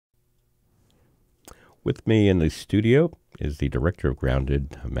With me in the studio is the director of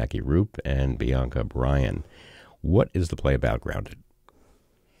Grounded, Maggie Roop, and Bianca Bryan. What is the play about, Grounded?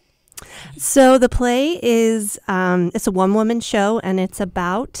 So the play is, it's a one-woman show, and it's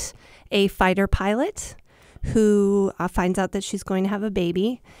about a fighter pilot who finds out that she's going to have a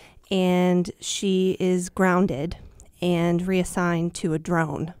baby, and she is grounded and reassigned to a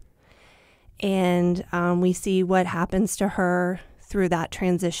drone. And we see what happens to her through that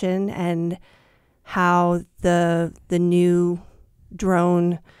transition and how the new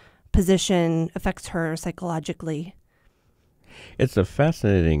drone position affects her psychologically. It's a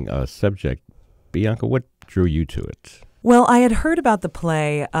fascinating subject. Bianca, what drew you to it? Well, I had heard about the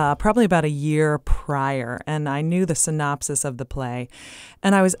play probably about a year prior, and I knew the synopsis of the play.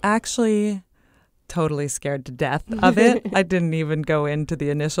 And I was actually totally scared to death of it. I didn't even go into the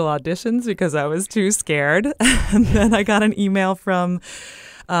initial auditions because I was too scared. And then I got an email from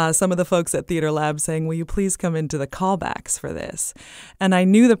some of the folks at Theater Lab saying, will you please come into the callbacks for this? And I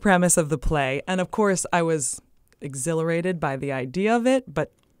knew the premise of the play. And of course, I was exhilarated by the idea of it,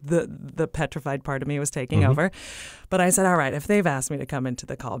 but the petrified part of me was taking over. But I said, all right, if they've asked me to come into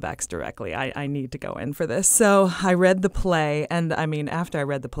the callbacks directly, I need to go in for this. So I read the play. And I mean, after I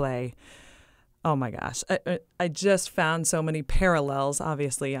read the play, oh my gosh, I just found so many parallels.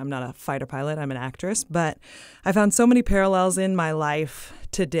 Obviously, I'm not a fighter pilot, I'm an actress, but I found so many parallels in my life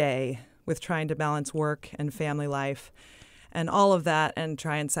today with trying to balance work and family life and all of that and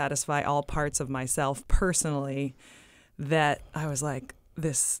try and satisfy all parts of myself personally that I was like,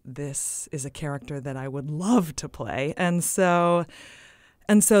 this is a character that I would love to play. And so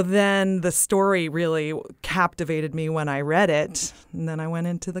then the story really captivated me when I read it. And then I went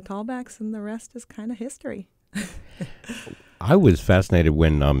into the callbacks, and the rest is kind of history. I was fascinated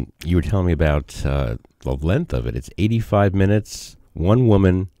when you were telling me about the length of it. It's 85 minutes, one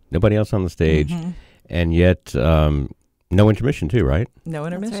woman, nobody else on the stage, and yet no intermission too, right? No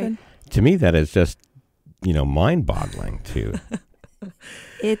intermission. Right. To me, that is just, mind-boggling too.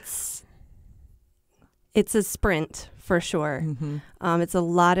 It's a sprint for sure. It's a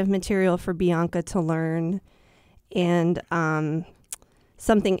lot of material for Bianca to learn, and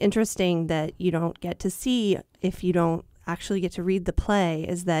something interesting that you don't get to see if you don't actually get to read the play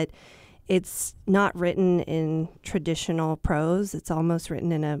is that it's not written in traditional prose. It's almost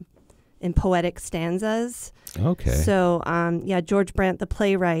written in poetic stanzas. Okay. So George Brant, the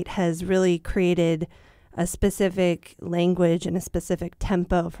playwright, has really created a specific language and a specific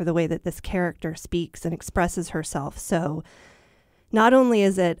tempo for the way that this character speaks and expresses herself. So not only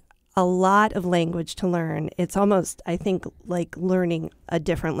is it a lot of language to learn, it's almost, I think, like learning a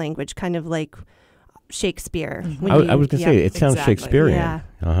different language, kind of like Shakespeare. I was going to say, it sounds exactly. Shakespearean.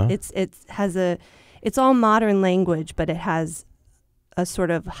 Yeah. It's all modern language, but it has a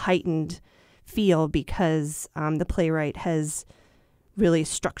sort of heightened feel because the playwright has really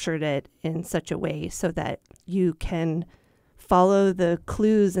structured it in such a way so that you can follow the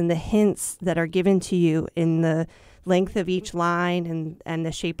clues and the hints that are given to you in the length of each line and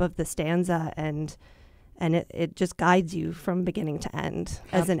the shape of the stanza, and it just guides you from beginning to end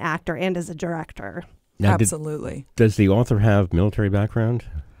as an actor and as a director. Now, Absolutely. Does the author have military background?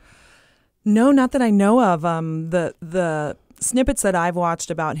 No, not that I know of. The snippets that I've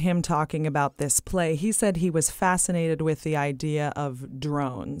watched about him talking about this play, he said he was fascinated with the idea of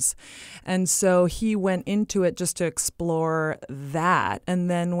drones. And so he went into it just to explore that. And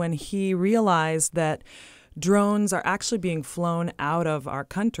then when he realized that drones are actually being flown out of our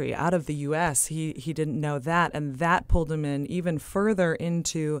country, out of the U.S., he didn't know that. And that pulled him in even further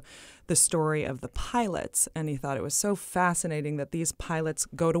into the story of the pilots. And he thought it was so fascinating that these pilots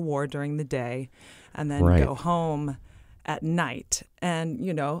go to war during the day and then go home at night. And,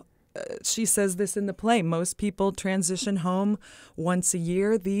 she says this in the play, most people transition home once a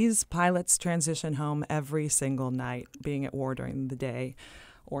year. These pilots transition home every single night, being at war during the day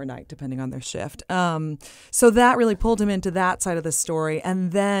or night, depending on their shift. So that really pulled him into that side of the story.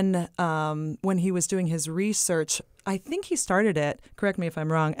 And then when he was doing his research, I think he started it, correct me if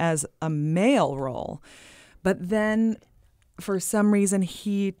I'm wrong, as a male role. But then for some reason,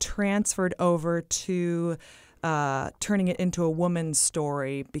 he transferred over to turning it into a woman's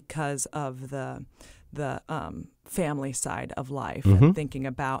story because of the family side of life and thinking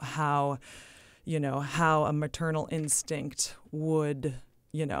about how a maternal instinct would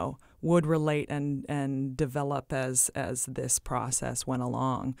relate and develop as this process went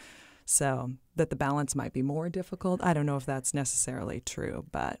along. So that the balance might be more difficult. I don't know if that's necessarily true,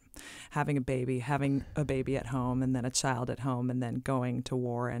 but having a baby at home and then a child at home and then going to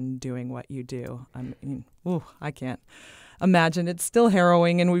war and doing what you do, I can't imagine. It's still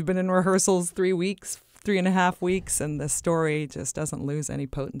harrowing, and we've been in rehearsals 3 weeks 3.5 weeks, and the story just doesn't lose any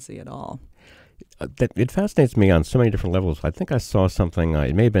potency at all. It fascinates me on so many different levels. I think I saw something,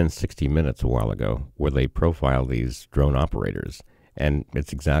 it may have been 60 Minutes a while ago, where they profile these drone operators. And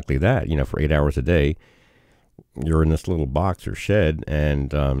it's exactly that. For 8 hours a day, you're in this little box or shed,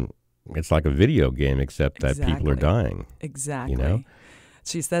 and it's like a video game, except that people are dying. Exactly.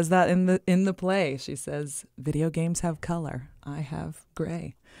 She says that in the play. She says, video games have color. I have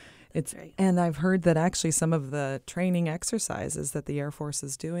gray. And I've heard that actually some of the training exercises that the Air Force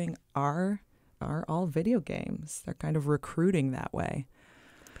is doing are all video games. They're kind of recruiting that way.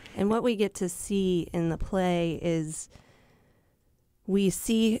 And what we get to see in the play is we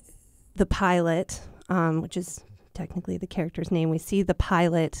see the pilot, which is technically the character's name. We see the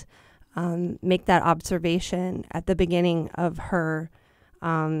pilot make that observation at the beginning of her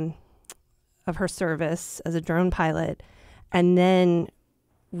service as a drone pilot, and then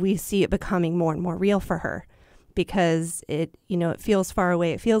we see it becoming more and more real for her, because it feels far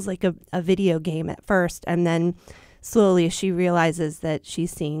away. It feels like a video game at first, and then slowly she realizes that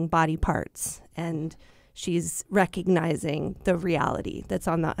she's seeing body parts, and she's recognizing the reality that's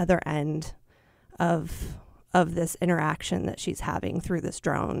on the other end of this interaction that she's having through this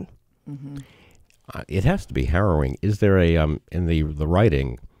drone. Mm-hmm. It has to be harrowing. Is there a in the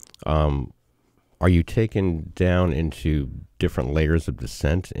writing? Are you taken down into different layers of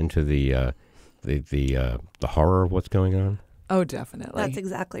descent into the horror of what's going on? Oh, definitely. That's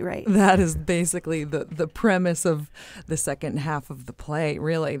exactly right. That is basically the premise of the second half of the play,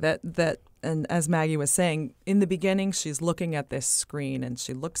 really. And as Maggie was saying, in the beginning, she's looking at this screen, and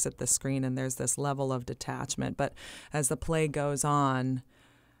she looks at the screen, and there's this level of detachment. But as the play goes on,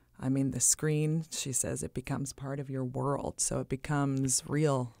 the screen, she says, it becomes part of your world. So it becomes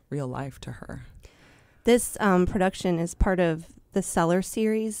real life to her. This production is part of the Cellar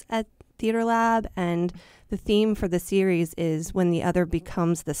series at Theater Lab, and the theme for the series is when the other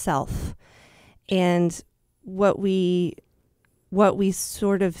becomes the self. And what we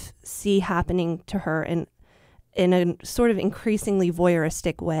sort of see happening to her in a sort of increasingly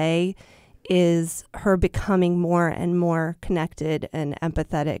voyeuristic way is her becoming more and more connected and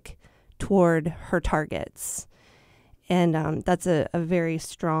empathetic toward her targets. And that's a very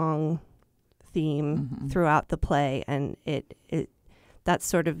strong theme throughout the play, and that's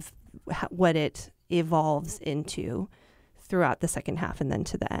sort of what it evolves into throughout the second half and then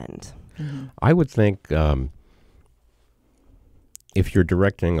to the end. Mm-hmm. I would think if you're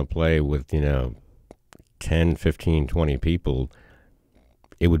directing a play with 10, 15, 20 people,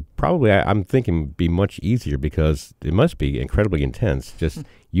 it would probably, I'm thinking, be much easier, because it must be incredibly intense. Just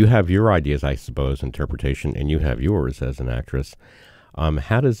you have your ideas, I suppose, interpretation, and you have yours as an actress.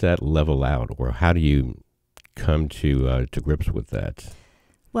 How does that level out, or how do you come to grips with that?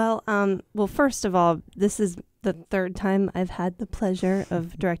 Well, first of all, this is the third time I've had the pleasure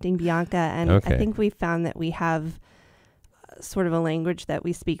of directing Bianca, and Okay. I think we found that we have sort of a language that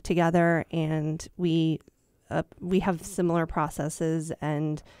we speak together, and we have similar processes,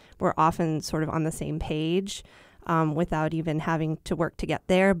 and we're often sort of on the same page without even having to work to get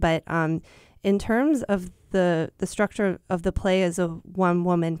there. But in terms of the structure of the play as a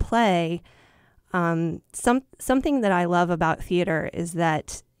one-woman play, something that I love about theater is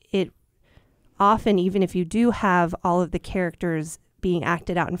that it often, even if you do have all of the characters being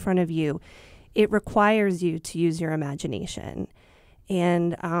acted out in front of you, it requires you to use your imagination.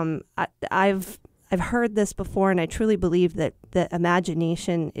 And I've heard this before, and I truly believe that the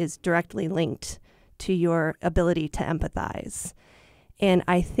imagination is directly linked to your ability to empathize. And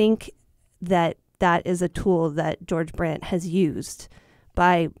I think that is a tool that George Brant has used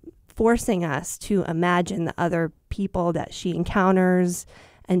by forcing us to imagine the other people that she encounters,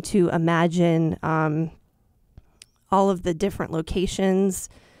 and to imagine all of the different locations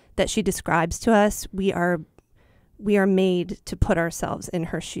that she describes to us. We are made to put ourselves in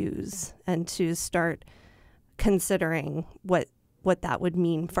her shoes and to start considering what that would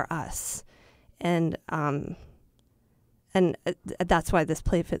mean for us. And that's why this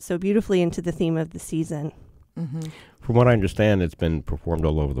play fits so beautifully into the theme of the season. Mm-hmm. From what I understand, it's been performed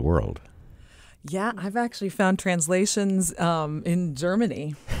all over the world. Yeah, I've actually found translations in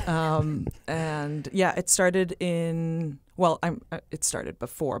Germany, and yeah, it started it started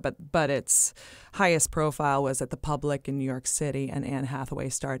before, but its highest profile was at the Public in New York City, and Anne Hathaway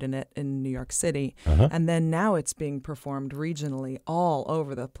starred in it in New York City, and then now it's being performed regionally all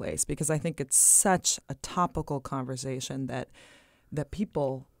over the place, because I think it's such a topical conversation that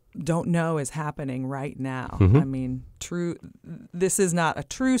people don't know is happening right now. Mm-hmm. I mean, this is not a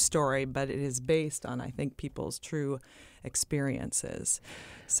true story, but it is based on, I think, people's true experiences.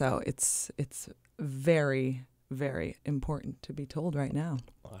 So it's very, very important to be told right now.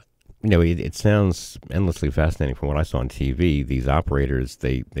 It sounds endlessly fascinating from what I saw on TV. These operators,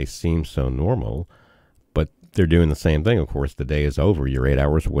 they seem so normal, but they're doing the same thing. Of course, the day is over. You're 8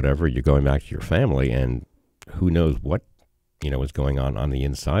 hours or whatever. You're going back to your family, and who knows what is going on the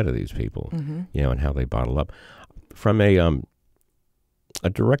inside of these people, and how they bottle up. From a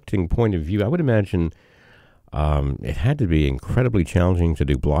directing point of view, I would imagine it had to be incredibly challenging to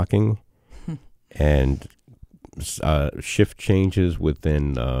do blocking and shift changes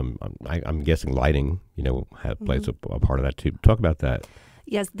within. I'm guessing lighting, plays a part of that too. Talk about that.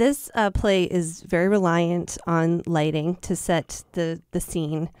 Yes, this play is very reliant on lighting to set the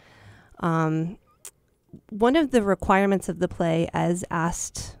scene. One of the requirements of the play, as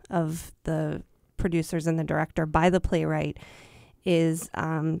asked of the producers and the director by the playwright, is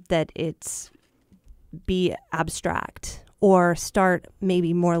that it be abstract or start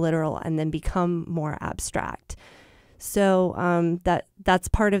maybe more literal and then become more abstract. So that's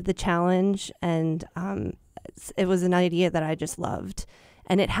part of the challenge, and it was an idea that I just loved,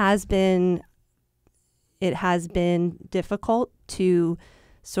 and it has been difficult to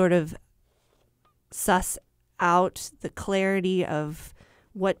sort of suss out the clarity of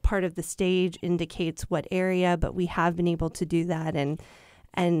what part of the stage indicates what area, but we have been able to do that,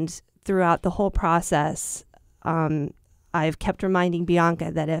 and throughout the whole process, I've kept reminding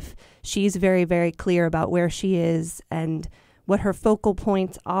Bianca that if she's very, very clear about where she is and what her focal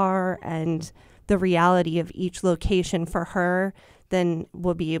points are and the reality of each location for her, then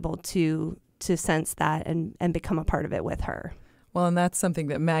we'll be able to sense that and become a part of it with her. Well, and that's something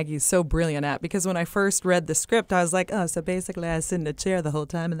that Maggie's so brilliant at, because when I first read the script, I was like, oh, so basically I sit in a chair the whole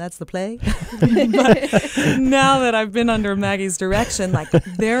time and that's the play? But now that I've been under Maggie's direction, like,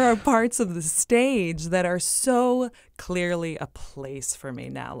 there are parts of the stage that are so clearly a place for me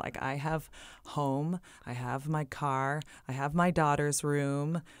now. Like, I have home, I have my car, I have my daughter's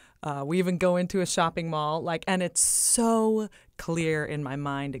room. We even go into a shopping mall, and it's so clear in my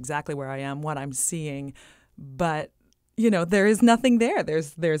mind exactly where I am, what I'm seeing, but there is nothing there.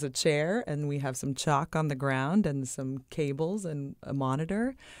 There's a chair, and we have some chalk on the ground and some cables and a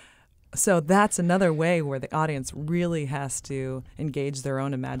monitor. So that's another way where the audience really has to engage their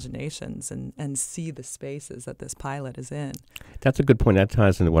own imaginations and see the spaces that this pilot is in. That's a good point. That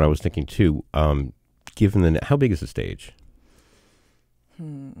ties into what I was thinking too. Given how big is the stage?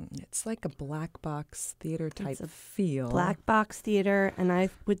 It's like a black box theater type feel. Black box theater, and I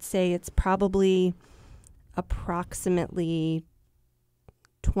would say it's probably approximately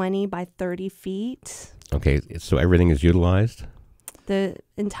 20 by 30 feet. Okay, so everything is utilized? The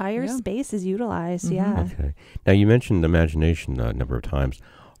entire space is utilized, yeah. Okay. Now, you mentioned imagination a number of times.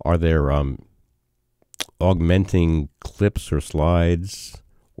 Are there augmenting clips or slides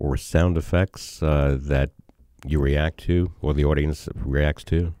or sound effects that you react to, or the audience reacts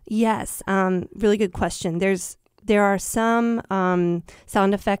to? Yes, really good question. There are some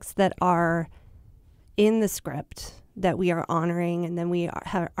sound effects that are in the script that we are honoring, and then we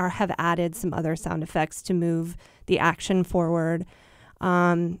have added some other sound effects to move the action forward.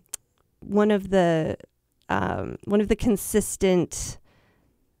 One of the consistent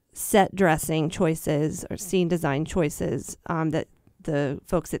set dressing choices or scene design choices that the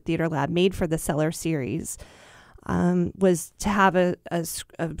folks at Theater Lab made for the Cellar series was to have a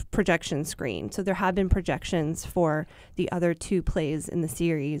projection screen. So there have been projections for the other two plays in the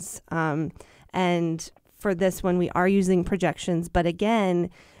series. And for this one, we are using projections, but again,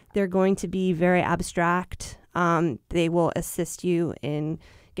 they're going to be very abstract. They will assist you in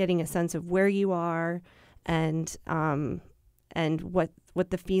getting a sense of where you are and what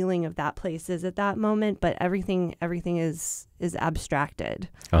the feeling of that place is at that moment. But everything is abstracted.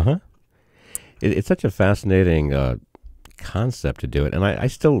 It's such a fascinating concept to do it, and I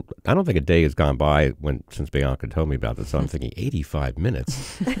don't think a day has gone by since Bianca told me about this. So I'm thinking 85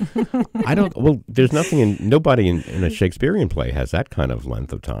 minutes. There's nobody in a Shakespearean play has that kind of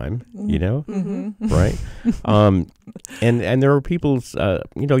length of time, right? And there are people's,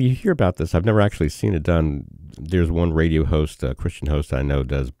 you hear about this. I've never actually seen it done. There's one radio host, a Christian host I know,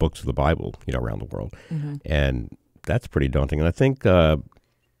 does books of the Bible, around the world, and that's pretty daunting. And I think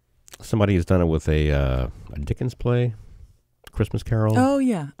somebody has done it with a Dickens play. Christmas Carol. Oh,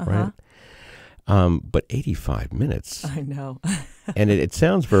 yeah. Right? But 85 minutes. I know. And it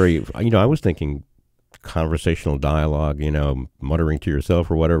sounds very, I was thinking conversational dialogue, muttering to yourself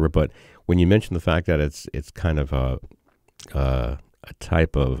or whatever. But when you mention the fact that it's kind of a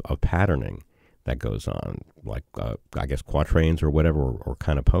type of patterning that goes on, like I guess quatrains or whatever, or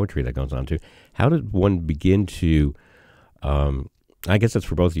kind of poetry that goes on too. How does one begin to? I guess it's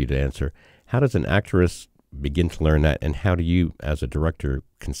for both of you to answer. How does an actress begin to learn that, and how do you, as a director,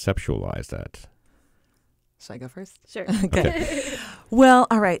 conceptualize that? Should I go first? Sure. Okay. Well,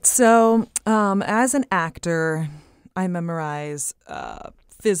 all right. So as an actor, I memorize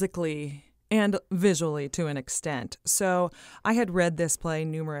physically and visually to an extent. So I had read this play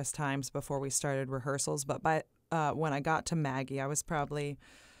numerous times before we started rehearsals, but by when I got to Maggie, I was probably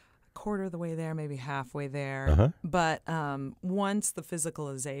a quarter of the way there, maybe halfway there. Uh-huh. But once the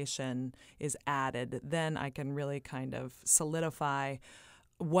physicalization is added, then I can really kind of solidify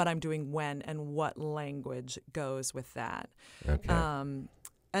what I'm doing when and what language goes with that. Okay.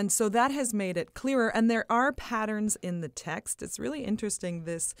 And so that has made it clearer. And there are patterns in the text. It's really interesting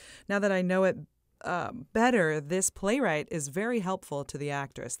now that I know it better, this playwright is very helpful to the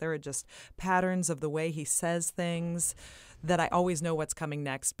actress. There are just patterns of the way he says things that I always know what's coming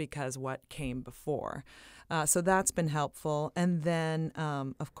next because what came before. So that's been helpful. And then,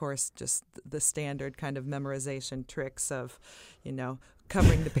 of course, just the standard kind of memorization tricks of,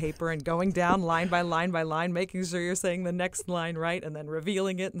 covering the paper and going down line by line by line, making sure you're saying the next line right, and then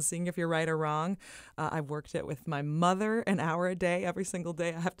revealing it and seeing if you're right or wrong. I've worked it with my mother an hour a day, every single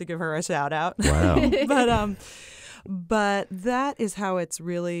day. I have to give her a shout out. Wow. But that is how it's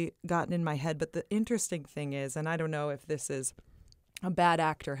really gotten in my head. But the interesting thing is, and I don't know if this is a bad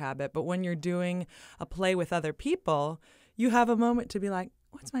actor habit, but when you're doing a play with other people, you have a moment to be like,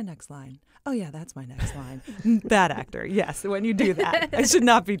 what's my next line? Oh, yeah, that's my next line. Bad actor. Yes, when you do that. I should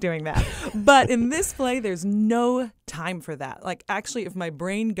not be doing that. But in this play, there's no time for that. Like, actually, if my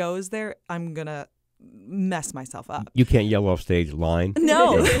brain goes there, I'm going to mess myself up. You can't yell off stage line?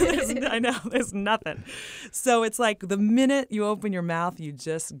 No, I know. There's nothing. So it's like the minute you open your mouth, you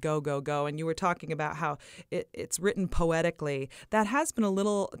just go, go, go. And you were talking about how it's written poetically. That has been a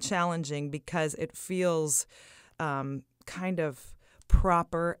little challenging because it feels kind of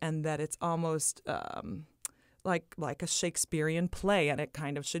proper, and that it's almost like a Shakespearean play, and it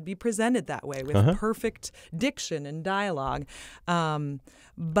kind of should be presented that way with perfect diction and dialogue.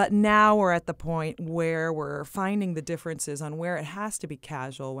 But now we're at the point where we're finding the differences on where it has to be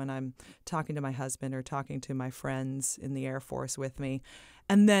casual when I'm talking to my husband or talking to my friends in the Air Force with me.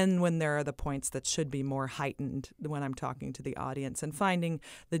 And then when there are the points that should be more heightened when I'm talking to the audience, and finding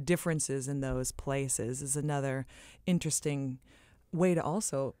the differences in those places is another interesting way to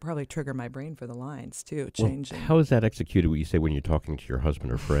also probably trigger my brain for the lines too, changing. Well, how is that executed? What you say when you're talking to your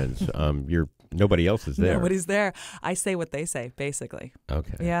husband or friends? Nobody else is there. Nobody's there. I say what they say, basically.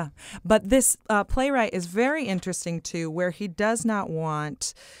 Okay. Yeah, but this playwright is very interesting too, where he does not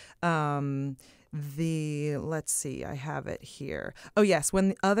want let's see, I have it here. Oh yes, when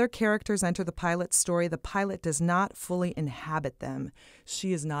the other characters enter the pilot's story, the pilot does not fully inhabit them.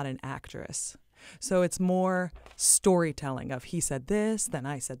 She is not an actress. So it's more storytelling of he said this, then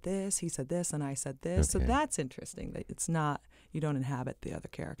I said this, he said this, and I said this. Okay. So that's interesting that it's not, you don't inhabit the other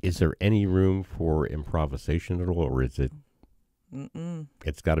character. Is there any room for improvisation at all, or is it?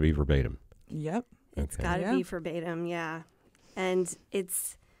 It's got to be verbatim. Yep. It's got to be verbatim, yeah. And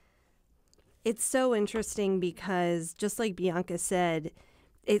it's so interesting because, just like Bianca said,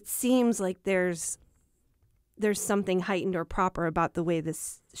 it seems like there's something heightened or proper about the way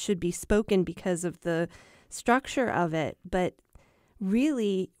this should be spoken because of the structure of it. But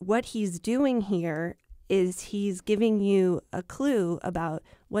really what he's doing here is he's giving you a clue about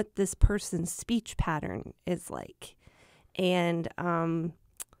what this person's speech pattern is like. And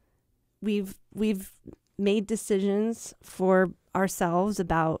we've made decisions for ourselves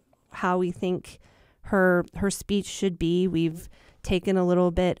about how we think her speech should be. We've taken a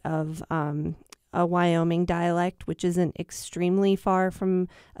little bit of a Wyoming dialect, which isn't extremely far from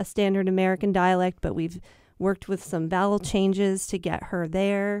a standard American dialect, but we've worked with some vowel changes to get her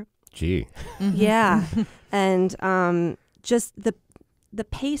there. Gee. Yeah. And just the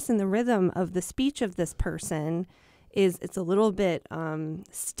pace and the rhythm of the speech of this person it's a little bit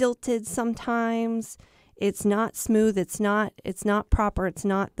stilted sometimes. It's not smooth. It's not proper. It's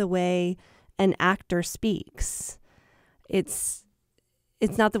not the way an actor speaks. It's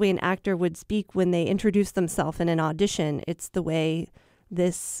not the way an actor would speak when they introduce themselves in an audition. It's the way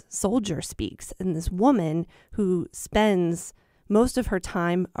this soldier speaks. And this woman who spends most of her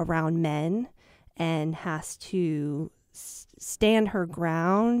time around men and has to stand her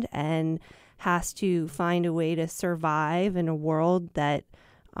ground and has to find a way to survive in a world that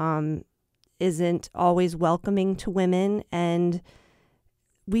isn't always welcoming to women. And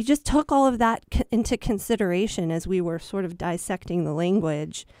we just took all of that into consideration as we were sort of dissecting the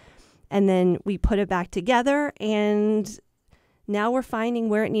language. And then we put it back together, and now we're finding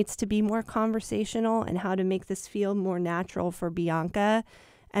where it needs to be more conversational and how to make this feel more natural for Bianca,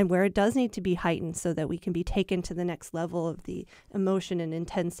 and where it does need to be heightened so that we can be taken to the next level of the emotion and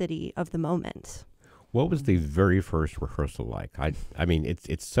intensity of the moment. What was the very first rehearsal like? I mean,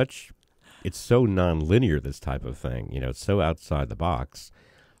 it's so non-linear, this type of thing. You know, it's so outside the box.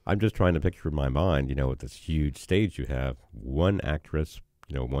 I'm just trying to picture in my mind, you know, with this huge stage you have, one actress,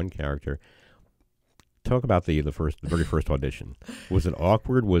 you know, one character. Talk about the very first audition. Was it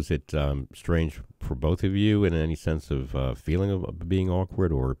awkward? Was it strange for both of you in any sense of feeling of being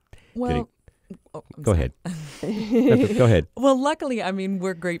awkward, or Well, go ahead. Go ahead. Well, luckily, I mean,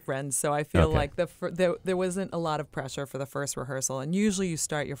 we're great friends, so I feel Okay. like there wasn't a lot of pressure for the first rehearsal. And usually you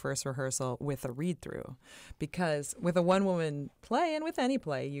start your first rehearsal with a read-through, because with a one-woman play, and with any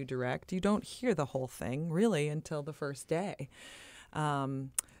play you direct, you don't hear the whole thing really until the first day.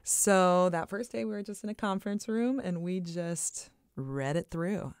 So that first day we were just in a conference room and we just read it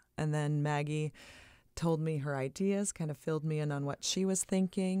through. And then Maggie told me her ideas, kind of filled me in on what she was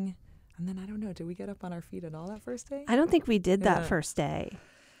thinking. And then, I don't know, did we get up on our feet at all that first day? I don't think we did that Yeah. first day.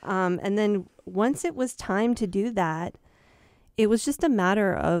 And then once it was time to do that, it was just a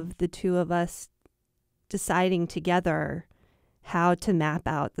matter of the two of us deciding together how to map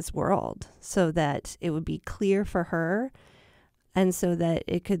out this world so that it would be clear for her, and so that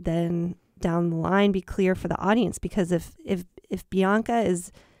it could then down the line be clear for the audience. Because if Bianca is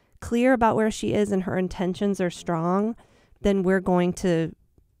clear about where she is and her intentions are strong, then we're going to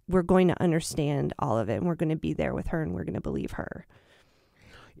understand all of it, and we're going to be there with her, and we're going to believe her.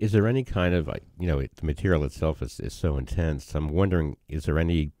 Is there any kind of, you know, the material itself is so intense. I'm wondering, is there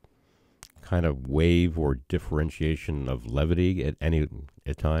any kind of wave or differentiation of levity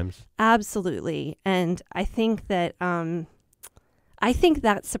at times? Absolutely. And I think that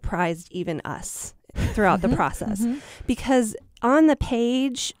surprised even us throughout the process, because on the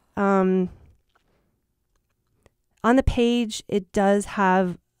page, it does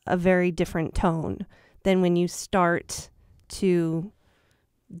have a very different tone than when you start to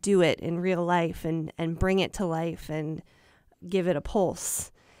do it in real life and bring it to life and give it a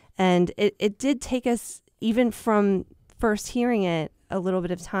pulse. And it did take us, even from first hearing it, a little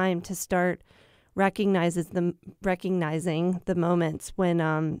bit of time to start recognizing the moments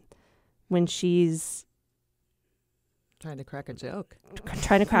when she's Trying to crack a joke.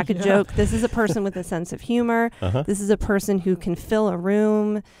 a joke. This is a person with a sense of humor. Uh-huh. This is a person who can fill a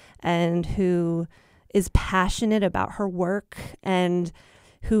room and who is passionate about her work and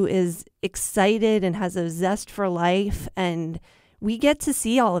who is excited and has a zest for life. And we get to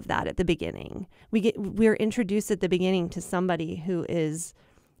see all of that at the beginning. We're introduced at the beginning to somebody who is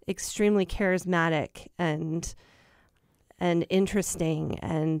extremely charismatic and interesting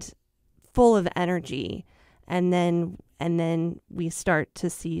and full of energy. And then we start to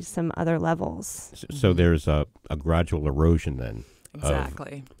see some other levels. So there's a gradual erosion then.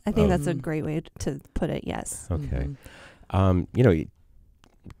 Exactly. I think that's a great way to put it, yes. Okay. You know,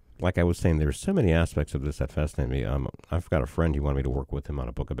 like I was saying, there's so many aspects of this that fascinate me. I've got a friend who wanted me to work with him on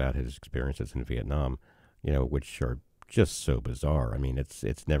a book about his experiences in Vietnam, you know, which are just so bizarre. I mean,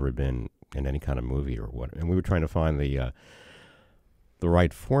 it's never been in any kind of movie or what. And we were trying to find the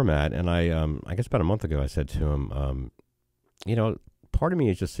right format. And I guess about a month ago, I said to him, you know, part of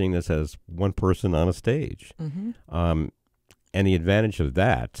me is just seeing this as one person on a stage. And the advantage of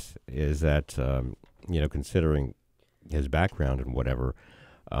that is that, you know, considering his background and whatever,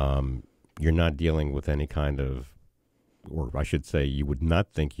 you're not dealing with any kind of, or I should say, you would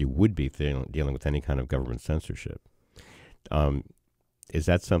not think you would be dealing with any kind of government censorship. Is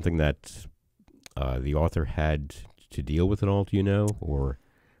that something that the author had to deal with at all, do you know, or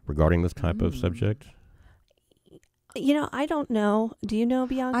regarding this type of subject? You know, I don't know. Do you know,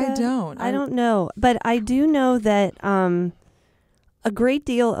 Bianca? I don't. I don't know. But I do know that a great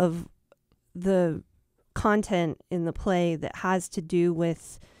deal of the content in the play that has to do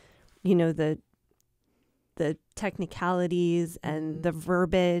with, you know, the technicalities and the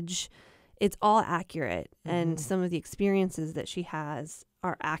verbiage, it's all accurate. And some of the experiences that she has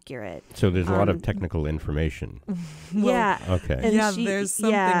are accurate. So there's a lot of technical information. Yeah. Okay. And yeah, she- there's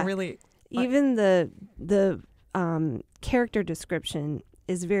something yeah. really... Even the character description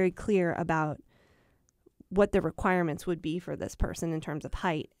is very clear about what the requirements would be for this person in terms of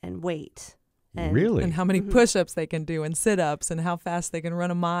height and weight. And Really? And how many push-ups they can do and sit-ups and how fast they can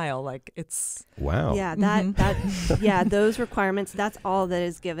run a mile. Like, it's... Wow. Yeah, that those requirements, that's all that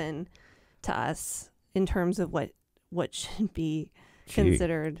is given to us in terms of what should be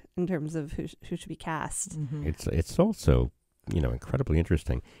considered in terms of who should be cast. Mm-hmm. It's also, incredibly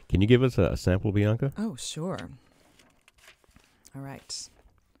interesting. Can you give us a sample, Bianca? Oh, sure. All right.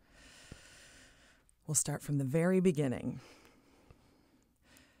 We'll start from the very beginning.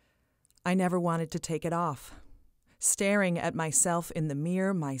 I never wanted to take it off. Staring at myself in the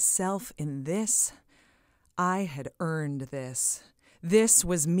mirror, myself in this. I had earned this. This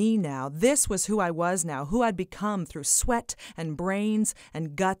was me now. This was who I was now, who I'd become through sweat and brains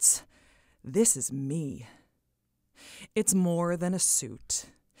and guts. This is me. It's more than a suit.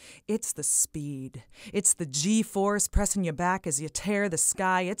 It's the speed. It's the G-force pressing you back as you tear the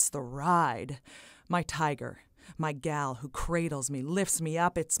sky. It's the ride. My tiger, my gal who cradles me, lifts me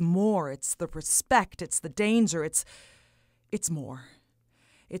up. It's more. It's the respect. It's the danger. It's more.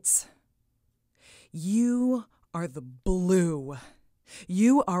 It's... You are the blue.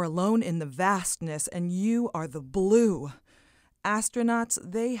 You are alone in the vastness, and you are the blue. Astronauts,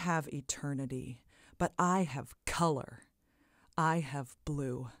 they have eternity, but I have color. I have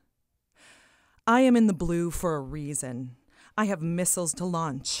blue. I am in the blue for a reason. I have missiles to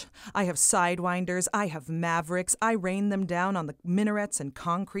launch. I have sidewinders. I have mavericks. I rain them down on the minarets and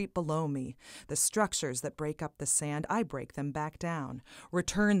concrete below me. The structures that break up the sand, I break them back down,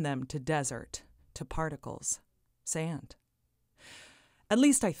 return them to desert, to particles, sand. At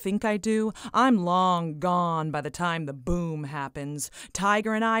least I think I do. I'm long gone by the time the boom happens.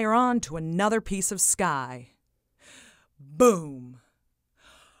 Tiger and I are on to another piece of sky. Boom.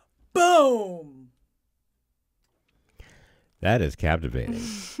 Boom. That is captivating.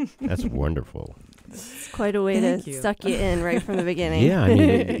 That's wonderful. It's quite a way Thank to you. suck you in right from the beginning. Yeah, I mean,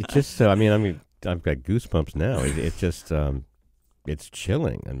 it's just so. I've got goosebumps now. It's just, it's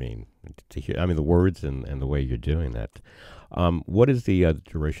chilling. I mean, to hear. I mean, the words and the way you're doing that. What is the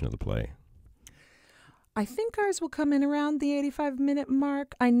duration of the play? I think ours will come in around the 85-minute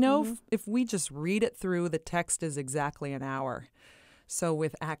mark. I know if we just read it through, the text is exactly an hour. So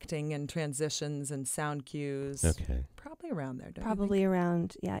with acting and transitions and sound cues, Okay. probably around there. Don't you Probably think?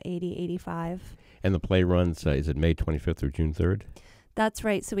 around 80, 85. And the play runs. Is it May 25th through June 3rd? That's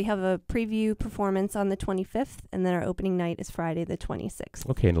right. So we have a preview performance on the 25th, and then our opening night is Friday the 26th.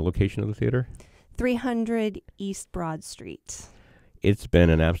 Okay. And the location of the theater? 300 East Broad Street. It's been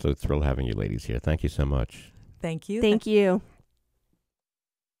an absolute thrill having you ladies here. Thank you so much. Thank you. Thank you.